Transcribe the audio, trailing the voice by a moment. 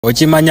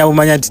Okimanya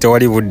bumanya nti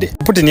tewali budde.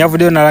 Putin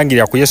yavuddeyo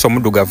n'alangirira ku Yesu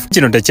omuddugavu.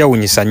 Kino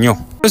tekyewunyisa nnyo.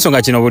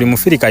 Ensonga kino buli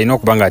Mufirika alina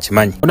okuba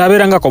ng'akimanyi.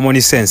 Onaabeera nga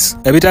common sense.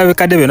 Ebitabo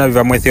bikadde byonna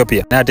biva mu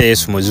Ethiopia naye ate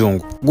Yesu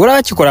muzungu.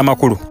 Gwolaba kikola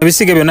makulu.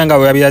 Ebisiige byonna nga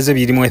bwe babiraze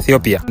biri mu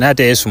Ethiopia naye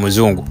ate Yesu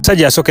muzungu.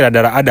 Sajja yasookera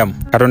ddala Adamu.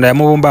 Katonda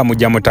yamubumba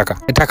amujja mu ttaka.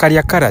 Ettaka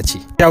lya kkala ki?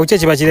 Kyawu ki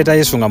ekiba kireeta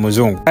Yesu nga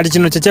muzungu? Kati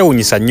kino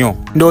kyekyewunyisa nnyo.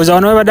 Ndowooza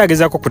wano babadde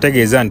agezaako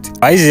kutegeeza nti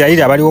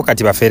Abayisirayiri abaliwo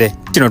kati bafere.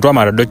 Kino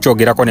twamala ddo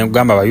kyogerako ne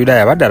kugamba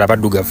Abayudaaya baddala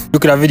baddugavu.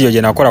 Jjukira vidiyo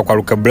gye nakola kwa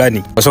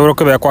Lukeblani. Osobola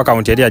okukebera ku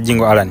akawunti yali ya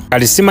Jingo Alan.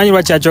 Kati simanyi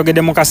lwaki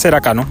akyogedde mu kaseera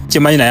kano,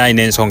 kimanyi naye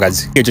alina ensonga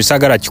ze. Ekyo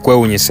saagala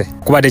kikwewunyise.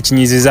 Kuba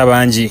tekinyiiziza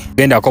bangi.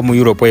 Gendako mu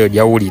Europe eyo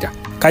gyawulira.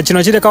 Kati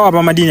kino kirekawo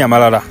ab'amadiini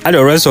amalala. Ali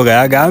olw'ensonga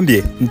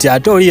yagambye nti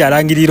ate oli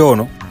yalangirira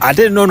ono,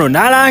 ate nono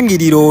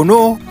n'alangirira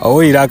ono.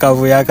 Owulira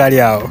akavuyo akali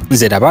awo.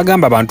 Nze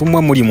nabagamba abantu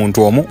mmwe muli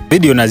muntu omu.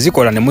 Vidiyo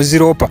nazikola ne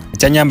muziroopa.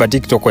 Ekyanyamba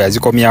TikTok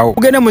yazikomyawo.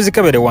 Mugende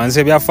muzikebere wansi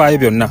ebyafaayo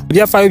byonna.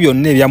 Ebyafaayo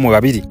byonna ebyammwe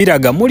babiri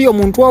biraga muli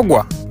omuntu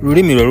ogwa.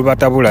 Lulimi lwe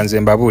lubatabula nze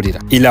mbabuulira.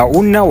 Ila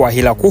unna wa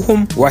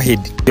hilakuhum wahid.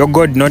 Your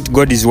God not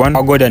God is one.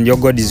 Our God and your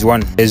God is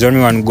one. There is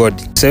only one God.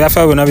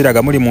 Ebyafaayo byonna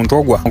biraga muli muntu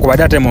ogwa.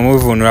 Nkubadde ate mwe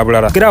mubivunula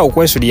bulala. Mulekerawo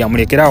okwesudya,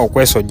 mulekerawo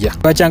okwesojja.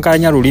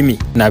 Bakyankalanya lulimi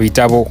na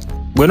bitabo.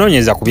 Gwe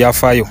noonyeza ku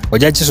byafaayo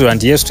ojja kisula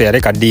nti Yesu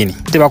teyaleka ddiini.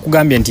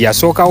 Tebakugambye nti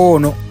yasookawo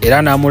ono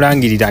era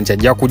n'amulangirira nti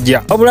ajja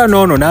kujja. Wabula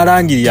n'ono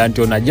n'alangirira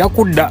nti ono ajja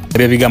kudda.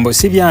 Ebyo ebigambo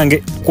si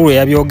byange. Mukulu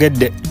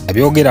yabyogedde.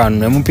 Nabyogera wano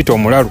ne mumpita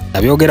omulalu.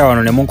 Nabyogera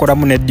wano ne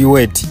munkolamu ne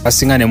duet.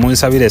 Basinga ne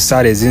munsabira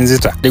essaala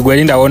ezinzita. Ligwe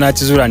linda wona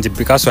akizula nti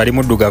Picasso ali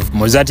muddugavu,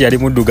 Mozart yali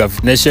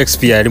muddugavu, ne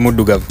Shakespeare yali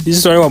muddugavu.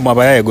 Isitole wamwe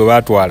abayaye gwe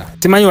baatwala.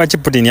 Timanyi lwaki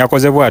Putin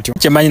yakoze bw'atyo.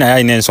 Kimanyi naye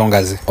alina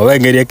ensonga ze. Oba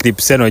engeri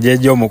eclipse eno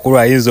gy'ejja omukulu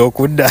ayinza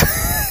okudda.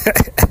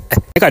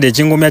 Kati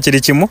ekingumya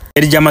kiri kimu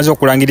eri gy'amaze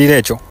okulangirira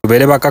ekyo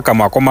tubeere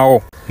bakakamu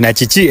akomawo na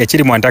kiki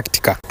ekiri mu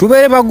Antarctica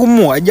tubeere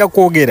bagumu ajja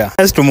kwogera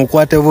asi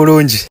tumukwate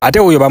bulungi ate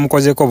oyo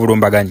bamukozeeko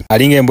bulumbaganyi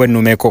alinga embwa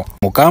ennumeko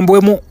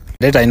mukambwemu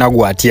leeta alina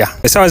gwatya.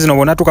 Essaawa zino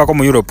bonna tukako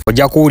mu Europe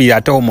ojja kuwulira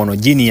ate omono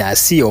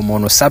genius,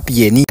 omono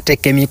sapien, ate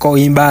chemical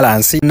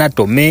imbalance,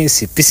 anatomy,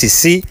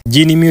 species,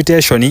 gene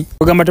mutation.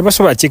 Ogamba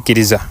tebasobola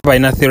kikkiriza.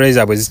 Balina theories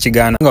abwe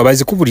zikigaana nga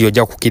bazikubuli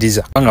ojja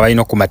kukkiriza nga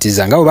balina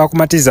okumatiza nga bwe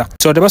bakumatiza.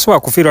 So tebasobola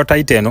kufiirwa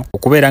taita eno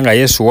okubeera nga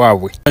Yesu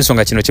waabwe.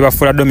 Ensonga kino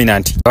kibafuula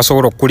dominant.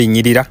 Basobola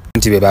okulinnyirira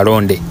nti be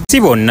balonde.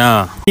 Si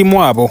bonna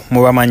imu abo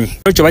mubamanyi.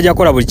 Ekyo bajja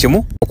kukola buli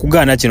kimu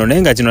okugaana kino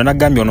naye nga kino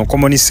naggambye ono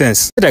common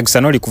sense.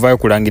 Etagisa n'oli kuvaayo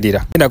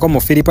kulangirira. Endako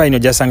mu Philippi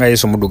ojasanga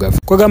Yesu muddugavu.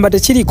 Kwegamba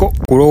tekiriko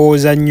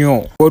kulowooza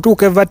nnyo.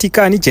 Otuuka e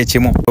Vatican kye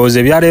kimu. Lowooza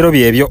ebyaleero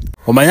byebyo.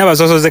 Omanya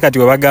abasosoze kati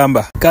we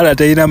bagamba kala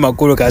terina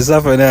makulu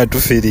kasaafa naye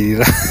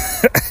atufiiririra.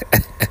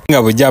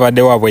 Nga bujja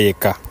abadde waabwe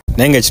yekka.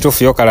 Naye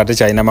ng'ekituufu yo kala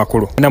tekyalina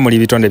makulu. Era muli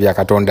bitonde bya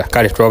Katonda.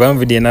 Kale twagamu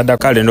vidiyo enadda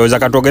kale ndowooza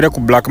katwogere ku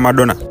Black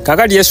Madonna.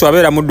 Kakati Yesu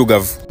abeera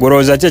muddugavu.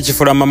 Gwolowooza ki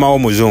ekifuula mama wo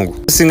muzungu?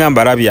 Singa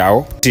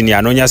mbalabyawo Putin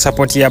anoonya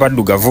sapoti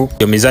y'abaddugavu.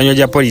 Yo mizannyo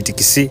gya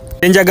politikisi.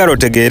 Enjagala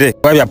otegeere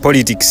oba bya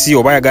politikisi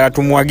oba ayagala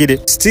tumuwagire.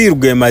 Still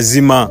ge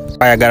mazima.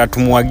 Ayagala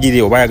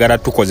tumuwagire oba ayagala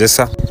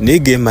tukozesa. Naye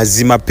ge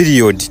mazima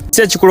period.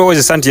 Si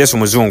ekikulowoozesa nti Yesu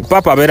muzungu.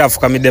 Papa abeera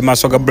afukamidde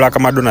maaso ga Black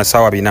Madonna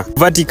ssaawa bina.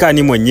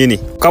 Vatican mwennyini.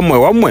 Kamwe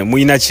wammwe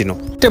muyina kino.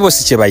 Tebo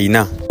si kye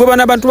bayina. Gwe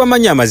bano abantu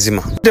bamanyi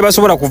amazima.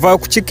 Tebasobola kuvaayo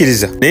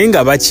kukikkiriza naye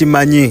nga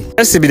bakimanyi.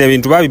 Basibira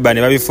ebintu babiba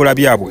ne babifuula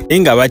byabwe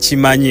naye nga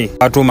bakimanyi.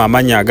 Batuuma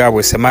amannya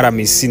agaabwe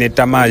Semaramisi ne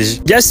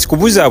Tamaji. Just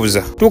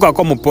kubuzaabuza.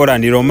 Tuukako mu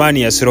Poland,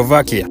 Romania,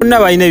 Slovakia. Bonna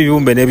balina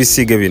ebibumbe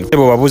n'ebisiige bino.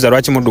 Tebo babuuza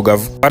lwaki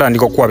muddugavu.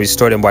 Batandika okukuba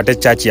bisitole mbu ate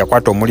kyaki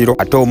yakwata omuliro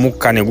ate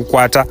omukka ne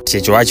gukwata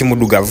kyekyo lwaki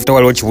muddugavu. Te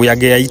waliwo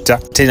kibuyaga eyayita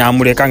te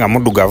n'amuleka nga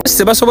muddugavu.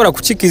 Tebasobola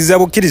kukikkiriza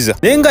bukkiriza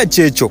naye nga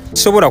kyekyo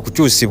kisobola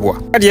kukyusibwa.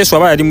 Kati Yesu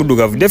aba yali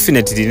muddugavu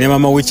definitely ne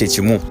mama we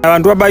kyekimu.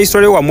 Abantu baba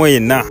isitole wamwe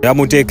yenna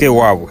bamuteeka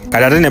ewaabwe.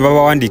 Kati ate ne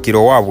babawandiikira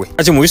owaabwe.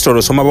 Kati mu bisitole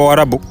osoma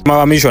Bawarabu,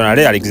 osoma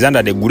missionary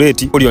Alexander the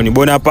Great, Napoleon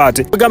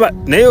Bonaparte. Bagamba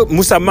naye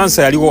Musa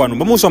Mansa yaliwo wano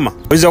bamusoma.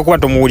 Oyinza okuba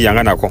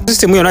tomuwulyanga nako.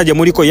 System yonna gye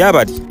muliko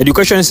yaabali.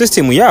 Education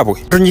system yaabwe.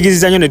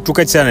 Tunyigiriza nnyo ne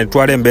tutuuka ekiseera ne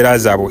tutwala embeera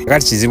zaabwe.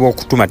 Kati kizibu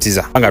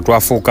okutumatiza nga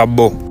twafuuka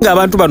bo.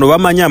 Ng'abantu bano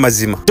bamanyi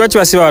amazima. Lwaki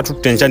basiba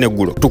batutte enkya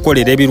n'eggulo?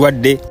 Tukolera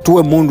ebirwadde,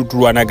 tuwe mundu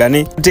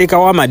tulwanagane,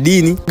 tuteekawo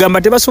amadiini.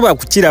 Gamba tebasobola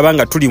kukiraba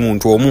nga tuli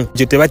muntu omu.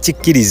 Ekyo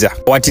tebakikkiriza.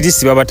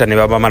 Watirisi babata ne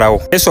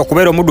babamalawo. Yesu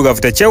okubeera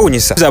omuddugavu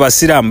tekyewunyisa.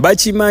 Abasiraamu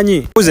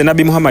bakimanyi. Uze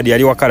Nabbi Muhammad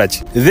yali wakala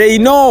ki? They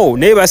know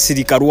naye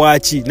basirika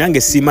lwaki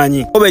nange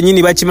simanyi. Bo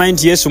bennyini bakimanyi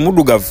nti Yesu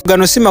muddugavu.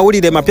 Gano si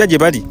mawulire mapya gye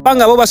bali.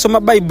 Banga bo basoma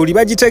Bayibuli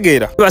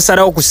bagitegeera.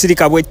 Basalawo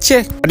okusirika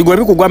bwecce. Kati gwe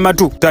bikugwa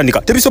matu.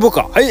 Tandika.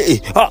 Tebisoboka.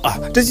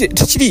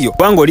 Tekiriyo.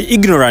 Banga oli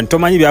ignorant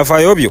tomanyi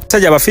byafaayo byo.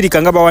 Sajja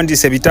Abafirika nga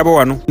bawandiise ebitabo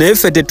wano. Naye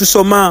ffe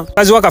tetusoma.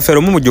 Kazi wa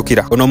Kafeero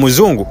mumujjukira. Ono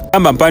muzungu.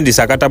 Gamba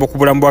mpandiise akatabo ku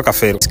bulamu bwa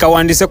Kafeero.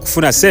 Sikawandiise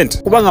kufuna ssente.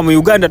 Kubanga mu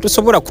Uganda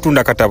tosobola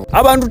kutunda katabo.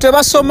 Abantu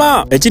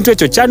tebasoma. Ekintu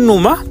ekyo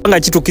kyannuma nga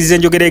kituukiriza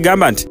enjogera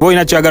egamba nti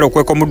bw'olina kyagala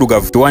okweka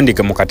omuddugavu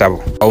tuwandiike mu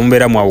katabo. Awo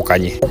mubeera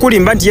mwawukanye.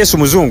 Okulimba nti Yesu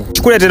muzungu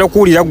kikuleetera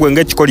okuwulira ggwe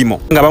ng'ekikolimo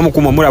nga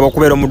bamukuma omulaba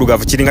okubeera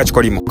omuddugavu kiringa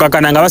kikolimo.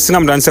 kakana nga basinga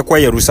mutandise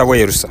kweyerusa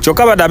bweyerusa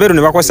kyokka badabeeru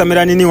ne bakozesa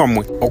melanini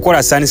wammwe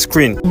okola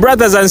sunscreen.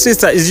 Brothers and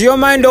sisters, is your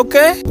mind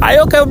okay? Are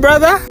you okay,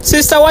 brother?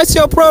 Sister, what's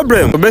your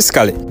problem? So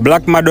basically,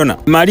 Black Madonna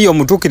mali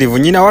omutuukirivu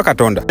nnyina wa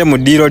Katonda mu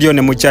ddiiro lyo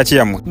ne mu kyaki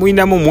yammwe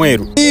muyinamu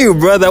mweru. Ew,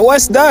 brother,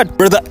 what's that?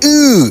 Brother,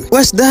 ew,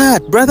 what's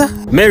that, brother?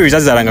 Mary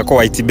tazaalangako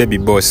white baby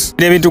boss.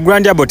 Ebintu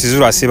Grand Abort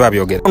Zulu asiba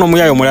byogera. Ono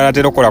muyayo mulala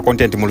atera okola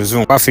content mu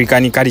luzungu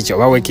African culture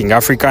oba working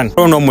African.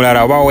 Ono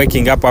mulala oba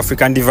working up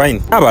African divine.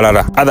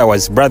 Abalala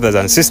otherwise brothers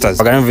and sisters.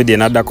 Bagana video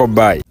naddako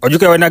bye.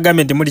 Ojukira wena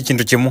gambe nti muli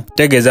kintu kimu.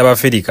 Tegeeza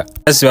Abafirika.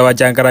 Asi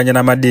babakyankalanya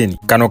n'amaddini.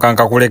 Kano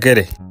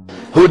kankakulekere.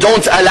 Who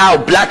don't allow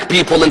black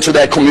people into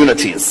their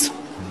communities.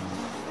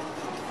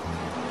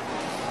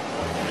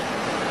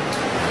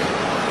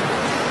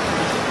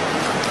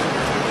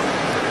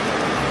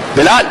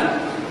 Bilal.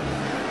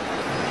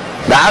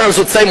 The Arabs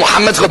would say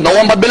Muhammad's got no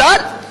one but Bilal.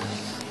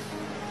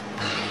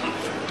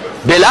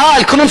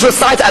 Bilal couldn't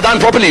recite adhan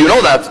properly, you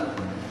know that.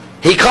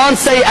 He can't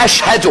say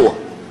ashhadu.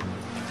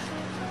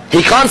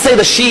 He can't say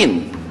the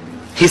sheen.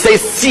 He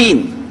says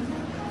seen.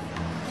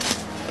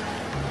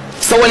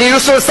 So when he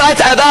used to recite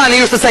adhan, he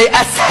used to say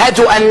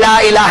ashhadu an la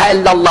ilaha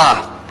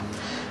illallah.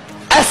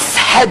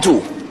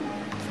 Ashhadu.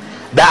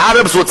 The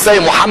Arabs would say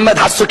Muhammad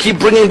has to keep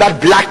bringing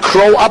that black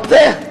crow up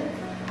there.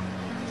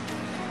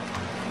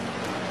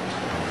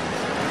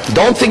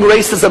 Don't think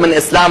racism in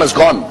Islam is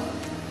gone.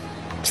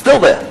 Still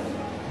there.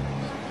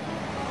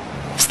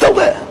 Still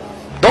there.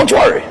 Don't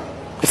worry.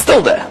 It's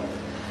still there.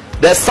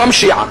 There's some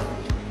Shia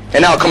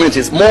in our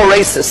communities more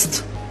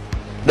racist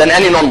than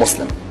any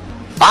non-Muslim.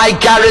 I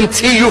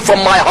guarantee you from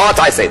my heart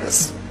I say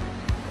this.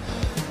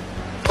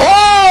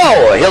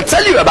 Oh, he'll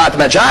tell you about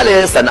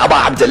Majalis and Abu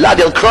Abdullah,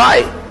 they'll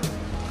cry.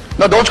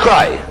 No, don't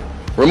cry.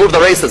 Remove the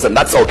racism,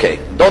 that's okay.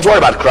 Don't worry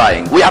about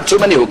crying. We have too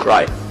many who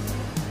cry.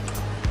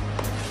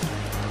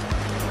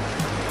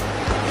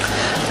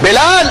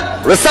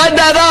 Bilal, recite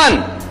the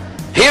adhan.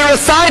 He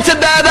recited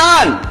the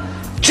adhan.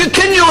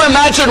 Can you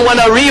imagine when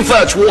a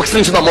revert walks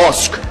into the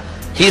mosque,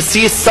 he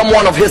sees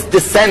someone of his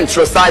descent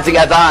reciting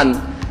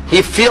adhan,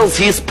 he feels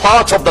he's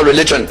part of the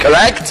religion,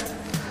 correct?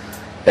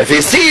 If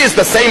he sees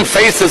the same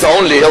faces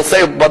only, he'll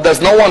say, but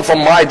there's no one from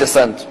my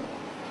descent.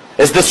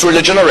 Is this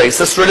religion a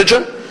racist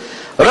religion?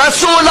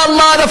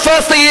 Rasulullah, the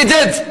first thing he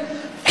did,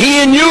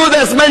 he knew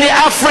there's many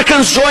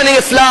Africans joining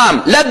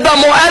Islam. Let the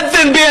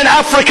mu'adhin be an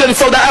African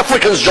so the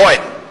Africans join.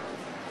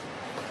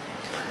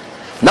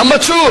 Number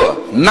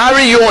two,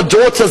 marry your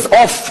daughters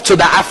off to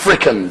the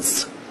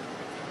Africans.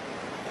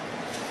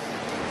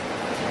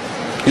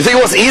 You think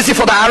it was easy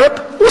for the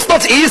Arab? It was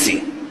not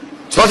easy.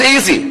 It's not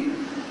easy.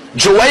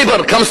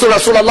 Juwayber comes to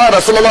Rasulullah.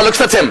 Rasulullah looks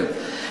at him.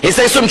 He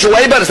says to him,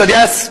 Juwayber, he said,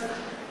 yes. He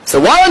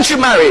said, why aren't you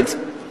married?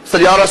 He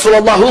said, Ya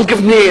Rasulullah, who'll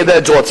give me their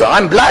daughter?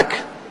 I'm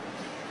black.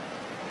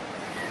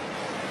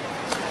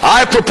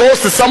 I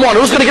proposed to someone,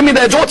 who's going to give me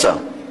their daughter?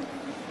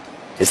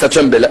 He said to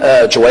him,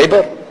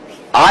 Juwayber,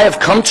 I have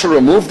come to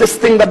remove this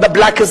thing that the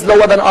black is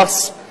lower than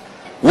us.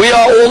 We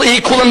are all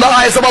equal in the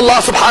eyes of Allah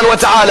subhanahu wa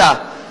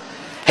ta'ala.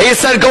 He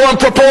said, go and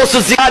propose to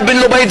Ziyad bin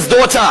Lubayd's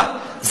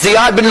daughter.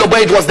 Ziyad bin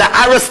Lubayd was the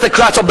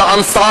aristocrat of the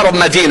Ansar of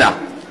Medina.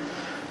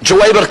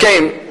 Juwayber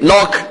came,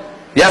 knock,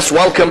 yes,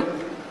 welcome.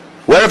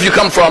 Where have you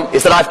come from? He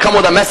said, I've come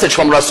with a message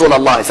from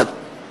Rasulullah. He said,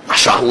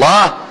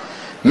 MashaAllah,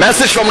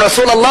 message from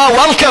Rasulullah,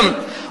 welcome.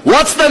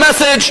 What's the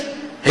message?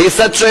 He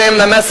said to him,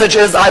 the message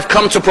is, I've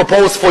come to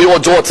propose for your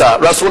daughter.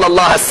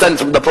 Rasulullah has sent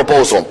the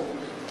proposal.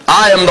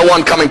 I am the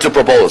one coming to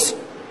propose.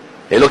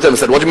 He looked at him and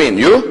said, what do you mean,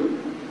 you?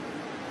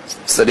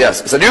 He said,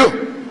 yes. He said, you?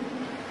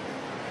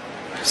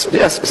 He said,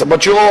 yes. He said,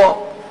 but you're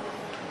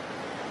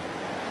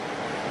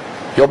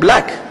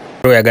black.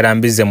 Oyagala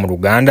mbize mu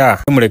Luganda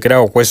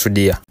mulekerawo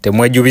okwesudia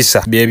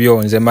temwejubisa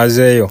byebyo nze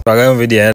mazeeyo twagayo video